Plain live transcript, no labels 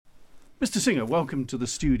Mr. Singer, welcome to the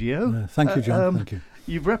studio. Thank you, John. Thank you.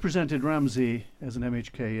 You've represented Ramsey as an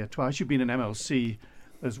MHK twice. You've been an MLC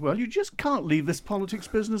as well. You just can't leave this politics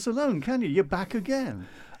business alone, can you? You're back again.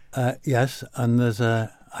 Yes, and there's I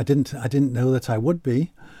didn't know that I would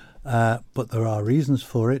be, but there are reasons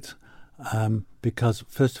for it. Because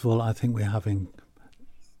first of all, I think we're having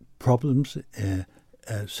problems,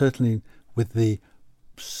 certainly with the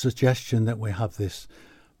suggestion that we have this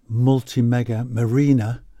multi-mega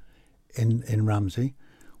marina in Ramsey,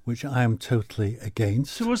 which I am totally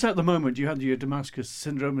against. So was that the moment you had your Damascus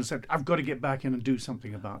syndrome and said, "I've got to get back in and do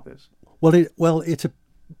something about this"? To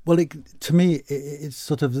me, it's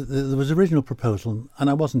sort of there was original proposal, and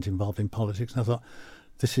I wasn't involved in politics, and I thought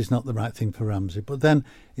this is not the right thing for Ramsey. But then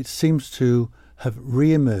it seems to have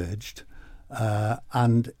re-emerged,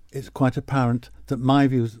 and it's quite apparent that my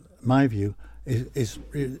view is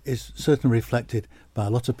certainly reflected by a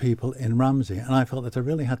lot of people in Ramsey, and I felt that I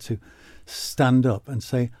really had to stand up and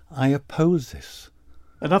say I oppose this.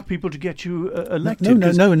 Enough people to get you elected? No,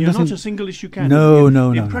 you're nothing, not a single issue candidate.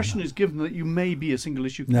 No. The impression is given that you may be a single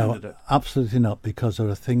issue candidate. No, absolutely not, because there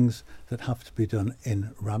are things that have to be done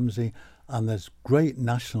in Ramsey, and there's great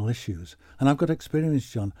national issues. And I've got experience,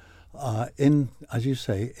 John, as you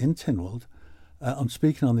say, in Tynwald. I'm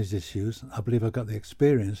speaking on these issues. I believe I've got the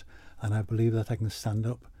experience, and I believe that I can stand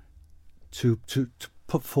up to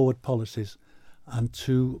put forward policies and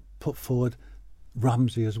to put forward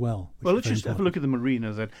Ramsey as well. Well, let's just have a look at the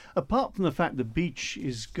marina then. Apart from the fact the beach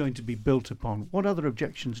is going to be built upon, what other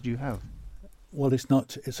objections do you have? Well,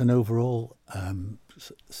 it's an overall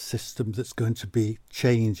system that's going to be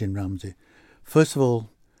changed in Ramsey. First of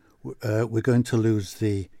all, we're going to lose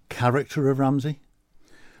the character of Ramsey.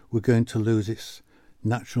 We're going to lose its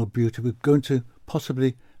natural beauty. We're going to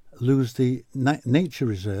possibly lose the nature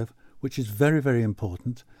reserve, which is very, very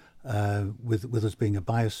important, with us being a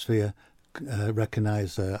biosphere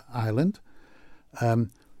recognised island.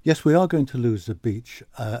 Yes, we are going to lose the beach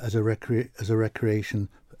as a recreation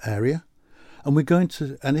area, and we're going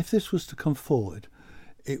to. And if this was to come forward,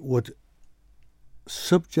 it would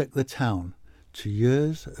subject the town to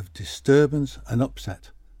years of disturbance and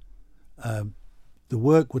upset. The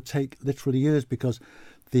work would take literally years, because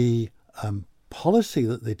the policy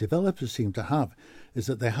that the developers seem to have is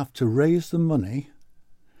that they have to raise the money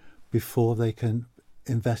before they can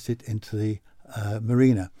invest it into the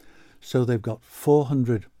marina. So they've got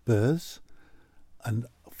 400 berths, and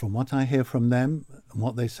from what I hear from them and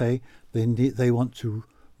what they say, they want to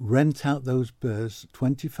rent out those berths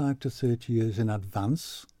 25 to 30 years in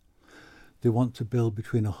advance. They want to build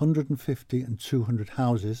between 150 and 200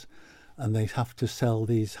 houses, and they have to sell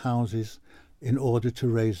these houses in order to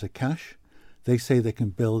raise the cash. They say they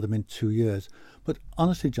can build them in 2 years. But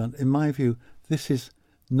honestly, John, in my view, this is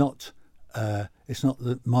not... it's not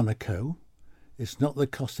the Monaco. It's not the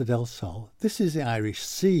Costa del Sol. This is the Irish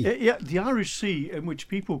Sea. Yeah, the Irish Sea, in which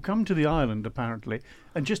people come to the island, apparently,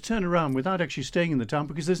 and just turn around without actually staying in the town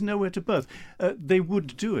because there's nowhere to berth. They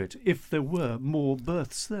would do it if there were more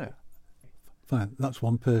berths there. Fine, that's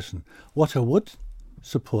one person. What I would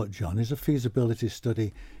support, John, is a feasibility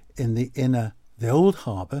study in the old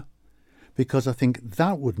harbour, because I think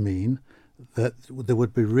that would mean that there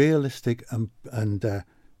would be realistic and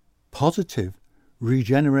positive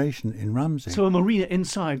regeneration in Ramsey. So a marina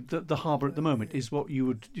inside the harbour at the moment is what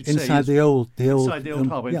you'd say inside the old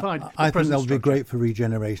harbour. Yeah, I think that would be great for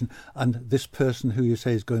regeneration. And this person who you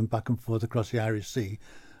say is going back and forth across the Irish Sea.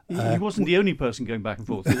 He wasn't the only person going back and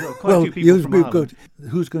forth. There were quite a few people from Ireland. Good.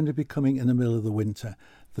 Who's going to be coming in the middle of the winter?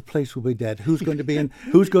 The place will be dead. Who's going to be in?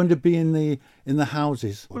 Who's going to be in the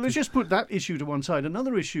houses? Well, let's just put that issue to one side.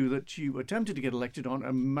 Another issue that you attempted to get elected on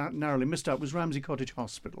and narrowly missed out was Ramsey Cottage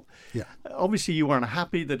Hospital. Yeah. Obviously, you weren't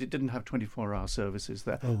happy that it didn't have 24-hour services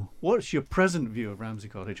there. Oh. What's your present view of Ramsey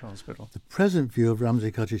Cottage Hospital? The present view of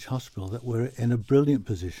Ramsey Cottage Hospital, that we're in a brilliant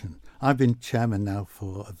position. I've been chairman now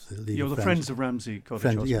of the League of Friends. Friends of Ramsey Cottage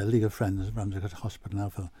Hospital. Yeah, League of Friends of Ramsey Cottage Hospital now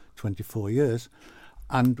for 24 years,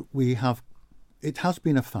 and we have. It has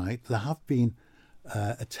been a fight. There have been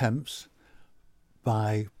attempts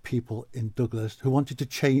by people in Douglas who wanted to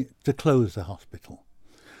close the hospital.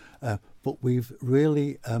 But we've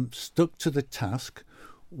really stuck to the task.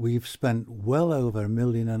 We've spent well over £1.5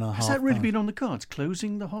 million. Has that really been on the cards,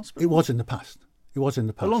 closing the hospital? It was in the past. A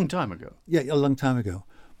long time ago. Yeah, a long time ago.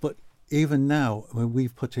 But even now, when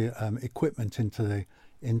we've put equipment into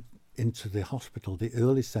the hospital, the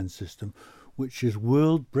early sense system, which is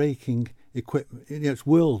world-breaking equipment. It's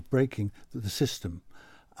world-breaking, the system,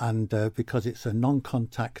 and because it's a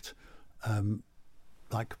non-contact,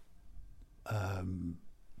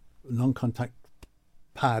 non-contact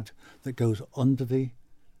pad that goes under the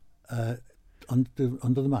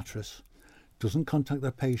under the mattress, doesn't contact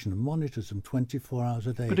their patient and monitors them 24 hours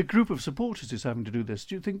a day. But a group of supporters is having to do this.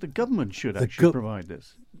 Do you think the government should actually provide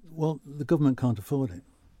this? Well, the government can't afford it.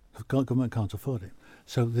 The government can't afford it.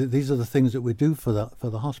 So these are the things that we do for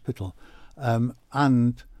the hospital.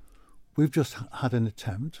 And we've just had an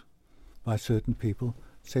attempt by certain people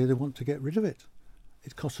say they want to get rid of it.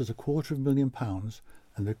 It cost us £250,000,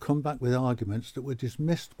 and they've come back with arguments that were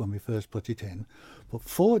dismissed when we first put it in. But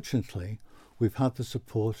fortunately, we've had the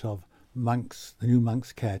support of Manx, the new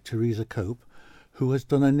Manx Care, Teresa Cope, who has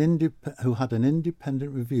done who had an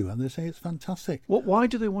independent review, and they say it's fantastic. Why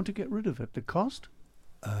do they want to get rid of it? The cost?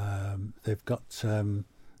 They've got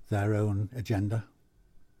their own agenda.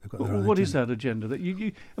 What is that agenda? That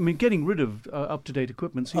I mean, getting rid of up-to-date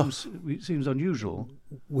equipment seems unusual.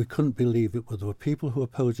 We couldn't believe it, but there were people who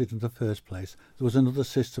opposed it in the first place. There was another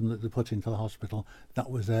system that they put into the hospital. That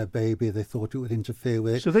was their baby. They thought it would interfere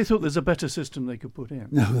with it. So they thought there's a better system they could put in?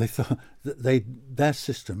 No, they thought that their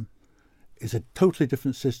system is a totally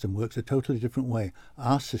different system, works a totally different way.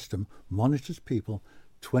 Our system monitors people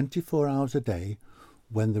 24 hours a day.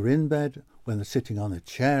 When they're in bed, when they're sitting on a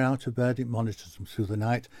chair out of bed, it monitors them through the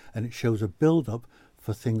night, and it shows a build-up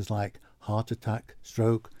for things like heart attack,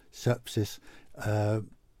 stroke, sepsis, and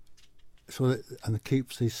it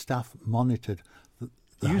keeps the staff monitored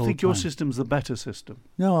the whole You think time. your system's the better system?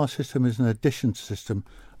 No, our system is an addition system,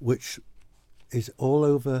 which is all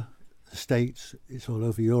over the States, it's all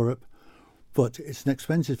over Europe, but it's an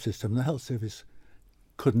expensive system. The health service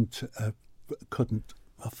couldn't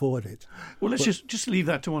afford it. Well, let's just leave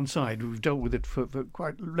that to one side. We've dealt with it for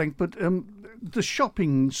quite length. But the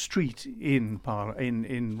shopping street in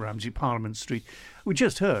Ramsey, Parliament Street, we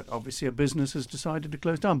just heard, obviously, a business has decided to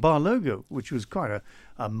close down. Bar Logo, which was quite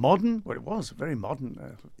a modern, well, it was a very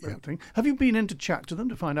modern thing. Have you been in to chat to them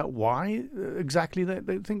to find out why exactly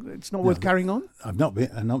they think it's not worth carrying on? I've not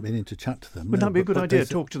been in to chat to them. Would that be a good idea?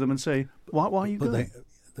 Talk to them and say, why are you going?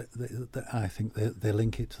 I think they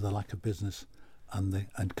link it to the lack of business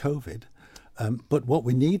and COVID. But what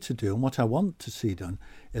we need to do, and what I want to see done,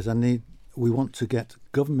 is we want to get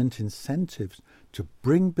government incentives to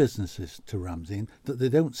bring businesses to Ramsey, and that they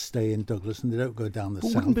don't stay in Douglas and they don't go down the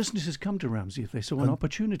south. Wouldn't businesses come to Ramsey if they saw an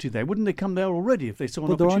opportunity there? Wouldn't they come there already if they saw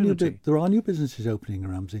an opportunity? There are new businesses opening in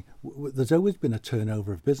Ramsey. There's always been a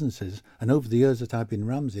turnover of businesses, and over the years that I've been in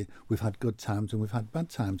Ramsey, we've had good times and we've had bad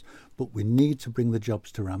times. But we need to bring the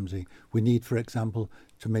jobs to Ramsey. We need, for example,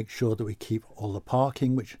 to make sure that we keep all the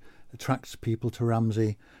parking, which attracts people to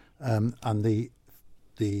Ramsey, and the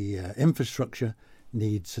infrastructure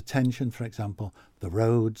needs attention. For example, the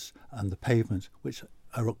roads and the pavements, which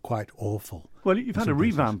are quite awful. Well, you've had a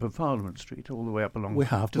revamp of Parliament Street all the way up along. We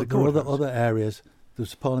have, to but the there are other areas.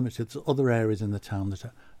 There's Parliament Street. There's other areas in the town that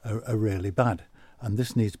are really bad, and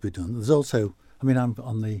this needs to be done. There's also, there's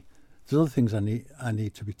other things I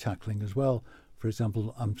need to be tackling as well. For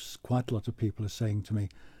example, quite a lot of people are saying to me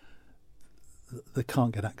they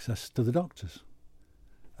can't get access to the doctors.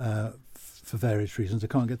 For various reasons, they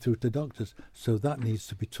can't get through to doctors. So that needs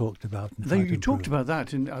to be talked about. You talked about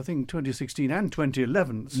that in, I think, 2016 and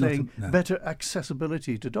 2011, saying better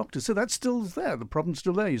accessibility to doctors. So that's still there. The problem's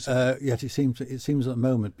still there, you say? Yet it seems at the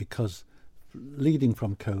moment, because leading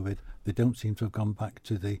from COVID, they don't seem to have gone back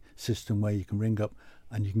to the system where you can ring up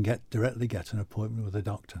and you can directly get an appointment with a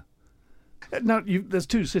doctor. Now, there's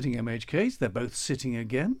two sitting MHKs. They're both sitting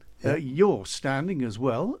again. Yeah. You're standing as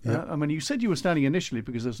well. Yeah. You said you were standing initially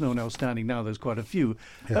because there's no one else standing now. There's quite a few.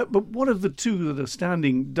 Yeah. But what have the two that are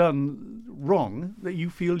standing done wrong that you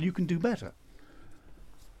feel you can do better?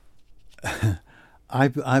 I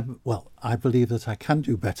believe that I can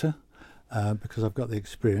do better because I've got the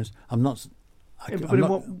experience.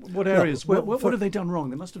 What areas? What have they done wrong?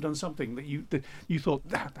 They must have done something that you thought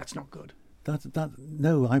that's not good.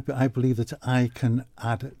 I believe that I can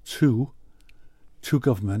add to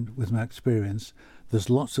government with my experience. There's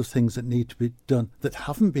lots of things that need to be done that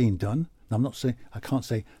haven't been done. And I can't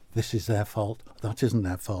say this is their fault, that isn't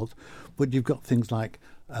their fault. But you've got things like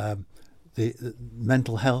the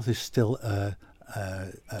mental health is still a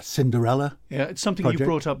Cinderella. Yeah, it's something project. You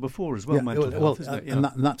brought up before as well. Yeah, mental health, isn't it? Yeah. And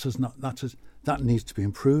that needs to be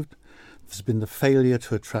improved. There's been the failure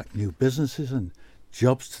to attract new businesses and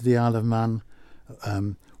jobs to the Isle of Man.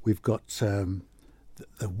 We've got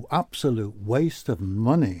the absolute waste of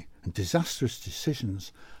money and disastrous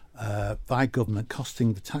decisions by government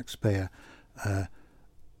costing the taxpayer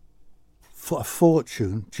for a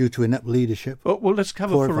fortune due to inept leadership. Well, let's have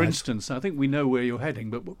for instance. I think we know where you're heading,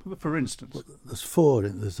 but for instance. Well, there's four.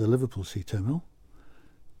 There's the Liverpool Sea Terminal,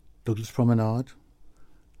 Douglas Promenade,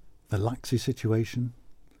 the Laxey situation,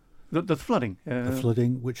 The flooding. The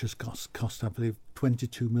flooding, which has cost, I believe,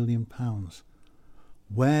 £22 million.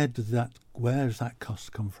 Where has that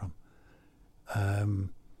cost come from?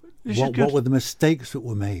 What were the mistakes that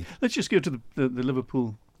were made? Let's just go to the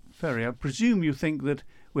Liverpool ferry. I presume you think that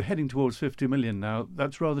we're heading towards 50 million now.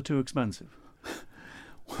 That's rather too expensive.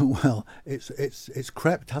 Well, it's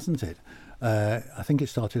crept, hasn't it? I think it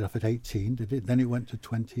started off at 18, did it? Then it went to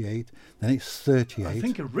 28. Then it's 38. I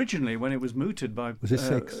think originally, when it was mooted by... Was it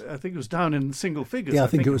 6? I think it was down in single figures. Yeah, I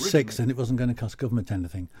think it was 6, and it wasn't going to cost government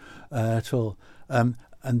anything at all. And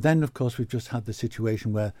then, of course, we've just had the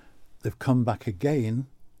situation where they've come back again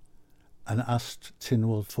and asked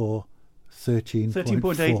Tynwald for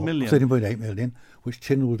 13.8 million, which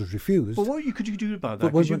Tynwald has refused. Well, what could you do about that?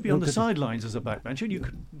 Because you'd be on the sidelines as a backbencher. You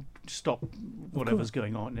could stop whatever's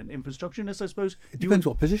going on in infrastructure. And I suppose it depends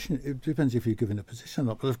what position. It depends if you're given a position or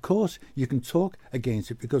not. But of course, you can talk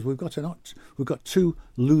against it because we've got two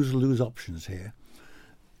lose-lose options here.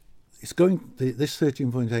 It's going. This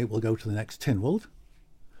 13.8 will go to the next Tynwald,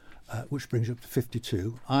 which brings up to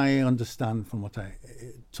 52. I understand from what I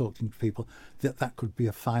talking to people that could be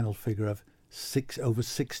a final figure of over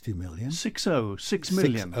 60 million. 6 million. 60,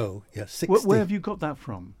 yeah, 60. Where have you got that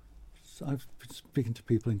from? So I've been speaking to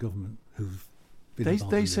people in government who've been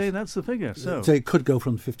involved They in say this. that's the figure. So it could go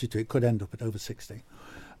from 52. It could end up at over 60.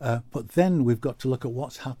 But then we've got to look at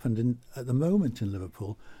what's happened at the moment in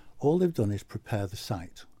Liverpool. All they've done is prepare the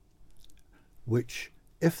site, which,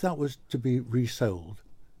 if that was to be resold,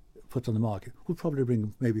 put on the market, would probably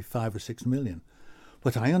bring maybe 5 or 6 million.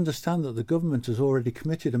 But I understand that the government has already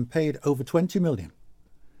committed and paid over 20 million.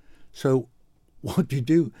 So what do?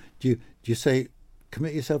 Do you say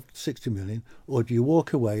commit yourself to 60 million, or do you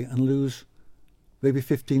walk away and lose maybe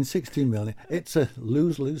 15, 16 million? It's a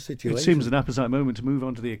lose-lose situation. It seems an apposite moment to move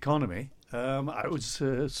on to the economy. I was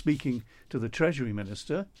speaking to the Treasury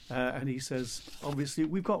Minister, and he says, obviously,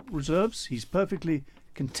 we've got reserves. He's perfectly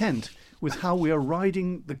content with how we are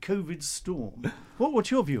riding the COVID storm. What's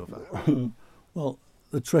your view of that? Well,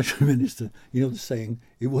 the Treasury Minister, the saying,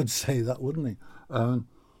 he would say that, wouldn't he?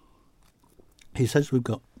 He says we're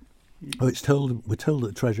told that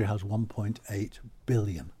the Treasury has 1.8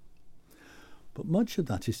 billion. But much of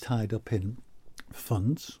that is tied up in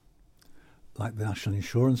funds, like the National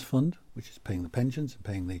Insurance Fund, which is paying the pensions and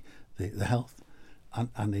paying the health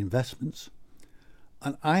and the investments.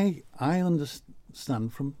 And I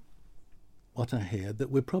understand from what I hear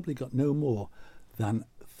that we've probably got no more than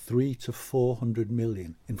 300 to 400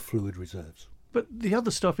 million in fluid reserves. But the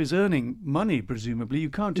other stuff is earning money, presumably. You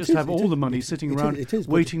can't just have all the money sitting around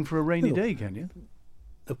waiting for a rainy day, can you?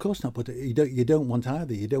 Of course not, but you don't want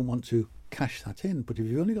either. You don't want to cash that in. But if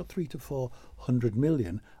you've only got 300 to 400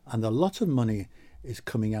 million, and a lot of money is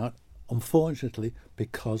coming out, unfortunately,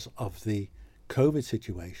 because of the COVID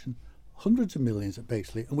situation, hundreds of millions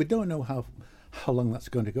basically, and we don't know how long that's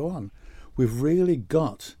going to go on. We've really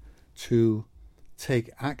got to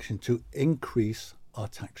take action to increase our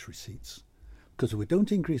tax receipts. Because if we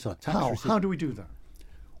don't increase our tax receipts... How do we do that?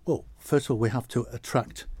 Well, first of all, we have to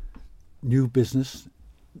attract new business,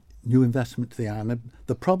 new investment to the island.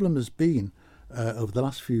 The problem has been, over the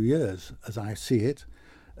last few years, as I see it,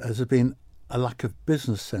 has been a lack of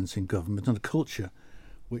business sense in government and a culture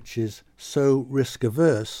which is so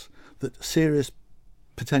risk-averse that serious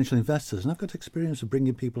potential investors, and I've got experience of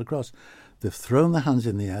bringing people across, they've thrown their hands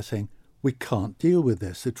in the air saying, we can't deal with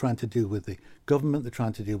this. They're trying to deal with the government, they're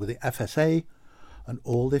trying to deal with the FSA, and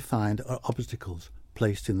all they find are obstacles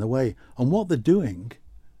placed in the way. And what they're doing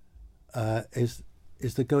is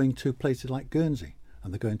they're going to places like Guernsey,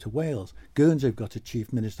 and they're going to Wales. Guernsey have got a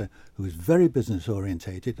chief minister who is very business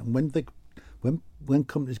orientated, and when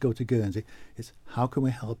companies go to Guernsey, it's how can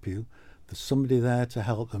we help you? There's somebody there to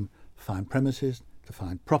help them find premises, to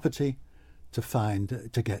find property,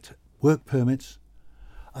 to get work permits.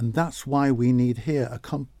 And that's why we need here a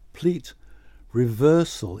complete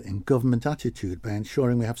reversal in government attitude by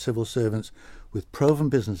ensuring we have civil servants with proven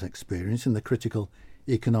business experience in the critical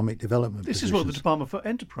economic development This positions. is what the Department for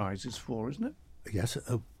Enterprise is for, isn't it? Yes,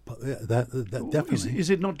 that definitely. Is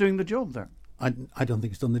it not doing the job then? I don't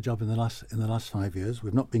think it's done the job in the last 5 years.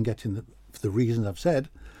 We've not been getting for the reasons I've said.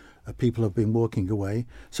 People have been walking away.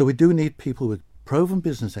 So we do need people with proven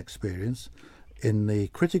business experience in the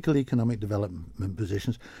critical economic development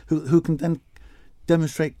positions who can then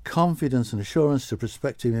demonstrate confidence and assurance to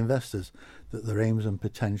prospective investors that their aims and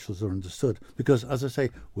potentials are understood. Because, as I say,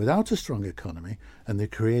 without a strong economy and the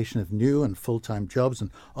creation of new and full-time jobs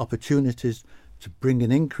and opportunities to bring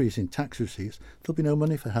an increase in tax receipts, there'll be no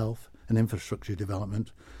money for health and infrastructure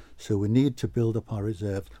development. So we need to build up our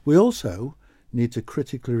reserves. We also need to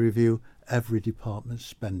critically review every department's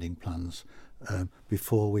spending plans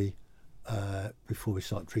before we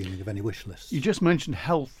start dreaming of any wish lists. You just mentioned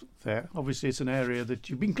health there. Obviously, it's an area that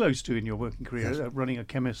you've been close to in your working career, Yes. running a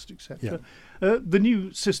chemist, etc. Yeah. The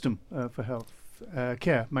new system for health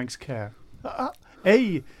care, Manx Care.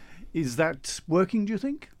 Is that working, do you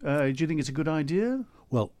think? Do you think it's a good idea?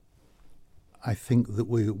 Well, I think that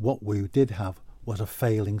what we did have was a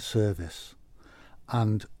failing service,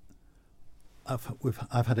 and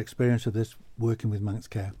I've had experience of this working with Manx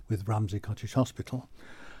Care with Ramsey Cottage Hospital,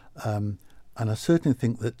 and I certainly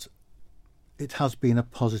think that it has been a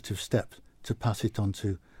positive step to pass it on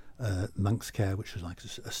to Manx Care, which is like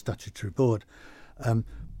a statutory board,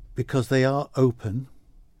 because they are open,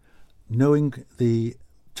 knowing the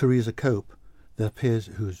Theresa Cope, their peers,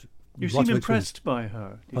 who's You seem impressed by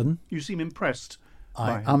her. Pardon? You seem impressed.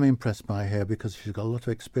 I am impressed by her because she's got a lot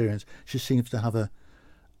of experience. She seems to have a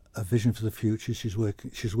vision for the future. She's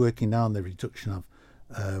working now on the reduction of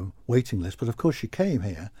waiting lists. But of course, she came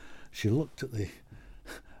here. She looked at the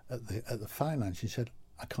finance. She said,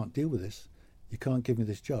 "I can't deal with this. You can't give me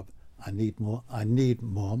this job. I need more. I need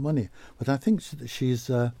more money." But I think that she's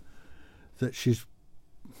shall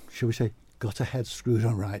we say, got her head screwed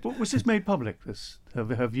on right. Was this made public? This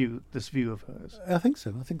view of hers. I think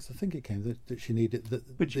so. I think it came that she needed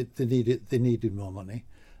they needed more money,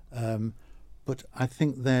 but I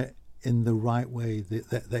think they're in the right way.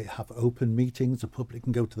 They have open meetings. The public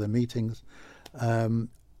can go to their meetings, and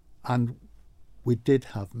we did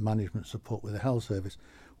have management support with the health service,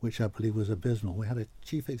 which I believe was abysmal. We had a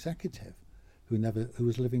chief executive who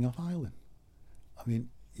was living off Ireland. I mean,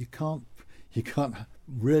 you can't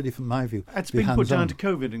really, from my view, it's be been put down hands-on.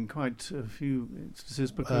 to COVID in quite a few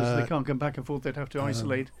instances because they can't come back and forth. They'd have to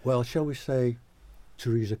isolate. Well, shall we say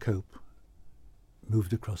Theresa Cope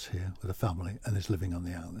moved across here with a family and is living on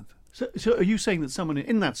the island. So are you saying that someone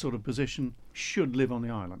in that sort of position should live on the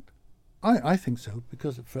island? I think so,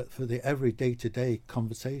 because for the every day-to-day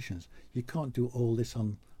conversations, you can't do all this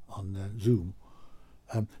on Zoom.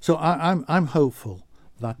 So I'm hopeful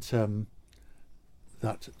that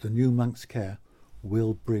that the new Manx Care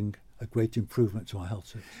will bring a great improvement to our health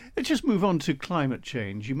service. Let's just move on to climate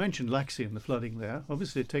change. You mentioned Laxey and the flooding there.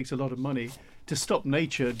 Obviously, it takes a lot of money to stop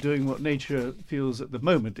nature doing what nature feels at the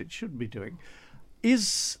moment it should be doing.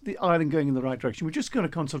 Is the island going in the right direction? We've just got a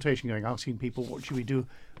consultation going, asking people what should we do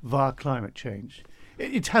via climate change.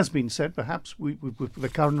 It has been said, perhaps, with the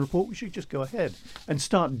current report, we should just go ahead and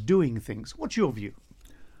start doing things. What's your view?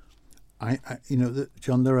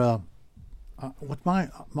 John, there are. What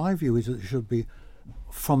my view is that there should be,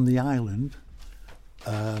 from the island,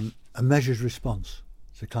 a measured response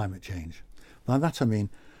to climate change. By that I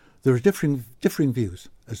mean, there are differing views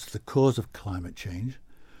as to the cause of climate change.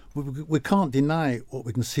 We can't deny what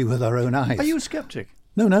we can see with our own eyes. Are you a sceptic?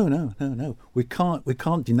 No. We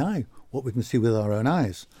can't deny what we can see with our own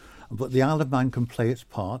eyes. But the Isle of Man can play its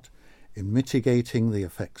part in mitigating the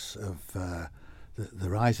effects of the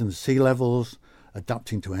rise in the sea levels,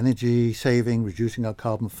 adapting to energy saving, reducing our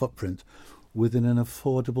carbon footprint within an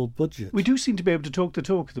affordable budget. We do seem to be able to talk the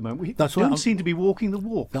talk at the moment. We That's don't seem to be walking the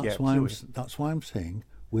walk That's yet. why I'm saying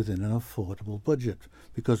within an affordable budget,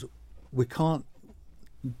 because we can't.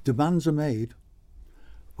 Demands are made.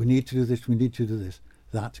 We need to do this. We need to do this.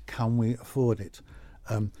 That can we afford it?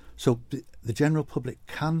 So the general public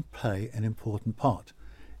can play an important part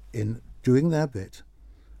in doing their bit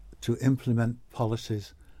to implement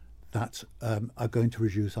policies that are going to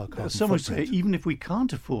reduce our carbon Some would footprint. say even if we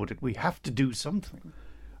can't afford it, we have to do something.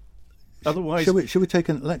 Otherwise, Shall we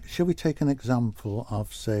take an example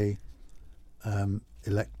of, say,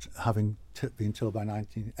 having been told by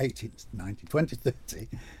 2030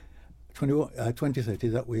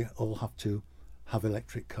 that we all have to have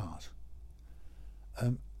electric cars.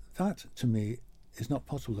 That, to me, is not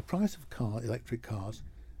possible. The price of electric cars,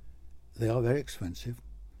 they are very expensive.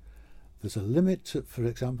 There's a limit, for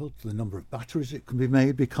example, to the number of batteries that can be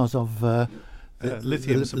made because of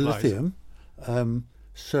lithium supplies. lithium.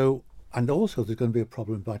 And also there's going to be a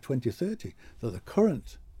problem by 2030 that the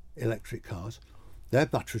current electric cars, their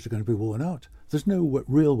batteries are going to be worn out. There's no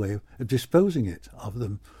real way of disposing of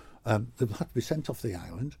them. They'll have to be sent off the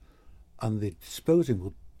island, and the disposing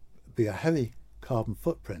will be a heavy carbon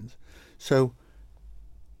footprint. So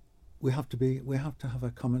we have to have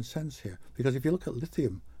a common sense here, because if you look at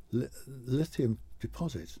lithium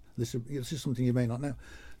deposits, this is something you may not know.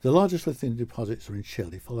 The largest lithium deposits are in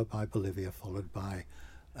Chile, followed by Bolivia, followed by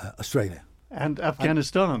Australia. And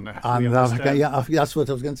Afghanistan. That's what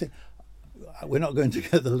I was going to say. We're not going to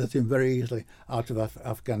get the lithium very easily out of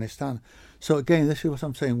Afghanistan. So again, this is what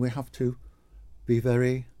I'm saying. We have to be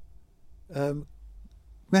very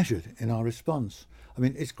measured in our response. I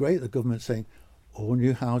mean, it's great the government's saying all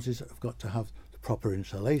new houses have got to have the proper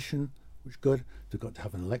insulation, which is good. They've got to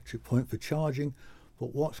have an electric point for charging.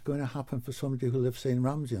 But what's going to happen for somebody who lives, say, in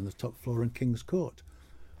Ramsey on the top floor in King's Court?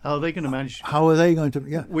 How are they going to manage? How are they going to?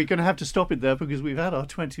 Yeah, we're going to have to stop it there because we've had our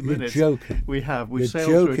 20 minutes. You're joking. We have. We've You're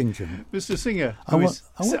sailed joking, through. Jim. Mr. Singer. I want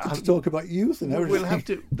to talk about youth and everything. We'll have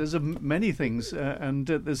to. There's many things, and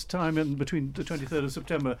there's time in between the 23rd of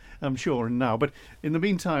September, I'm sure, and now. But in the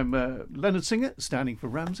meantime, Leonard Singer, standing for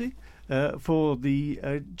Ramsey for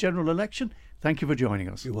the general election. Thank you for joining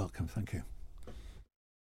us. You're welcome. Thank you.